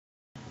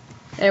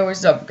Hey,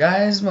 what's up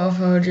guys?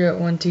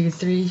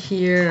 MoFoMojo123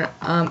 here.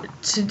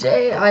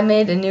 Today I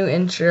made a new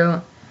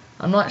intro.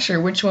 I'm not sure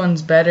which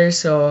one's better,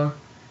 so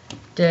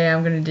today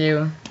I'm gonna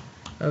do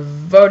a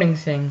voting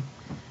thing.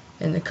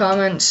 In the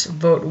comments,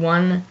 vote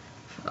one.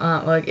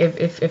 Like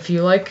if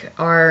you like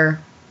our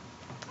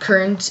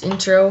current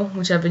intro,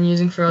 which I've been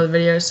using for all the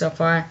videos so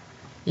far,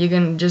 you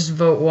can just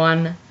vote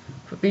one.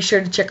 But be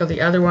sure to check out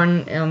the other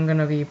one. I'm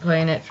gonna be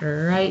playing it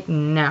right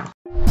now.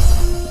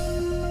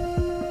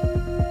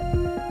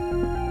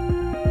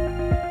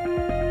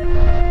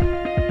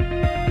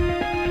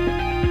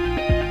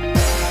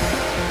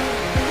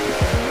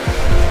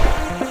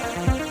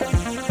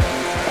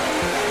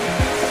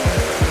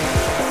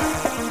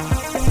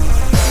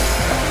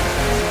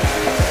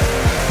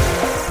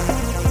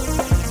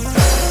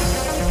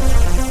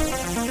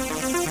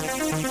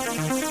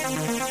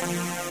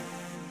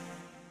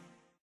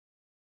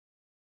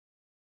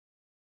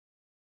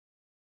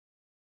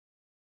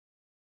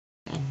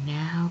 And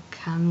now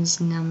comes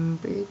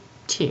number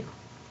 2,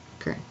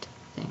 current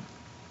thing.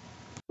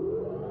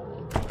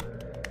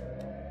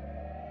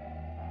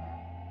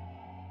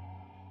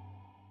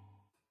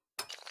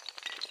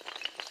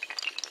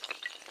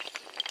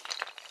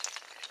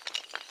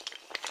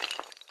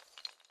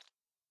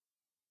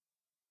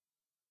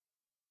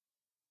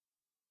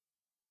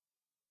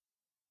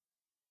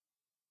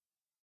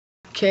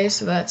 Okay,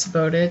 so that's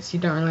about it. You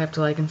don't really have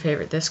to like and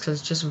favorite this because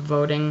it's just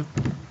voting.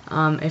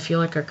 If you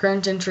like our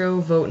current intro,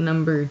 vote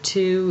number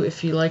 2.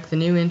 If you like the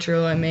new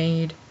intro I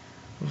made,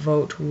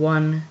 vote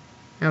 1.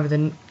 Now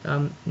the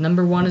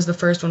number 1 is the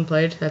first one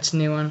played. That's the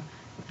new one.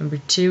 Number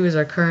 2 is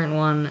our current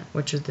one,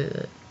 which is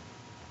the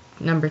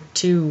number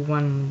 2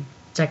 one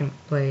second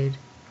played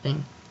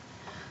thing.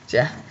 So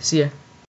yeah, see ya.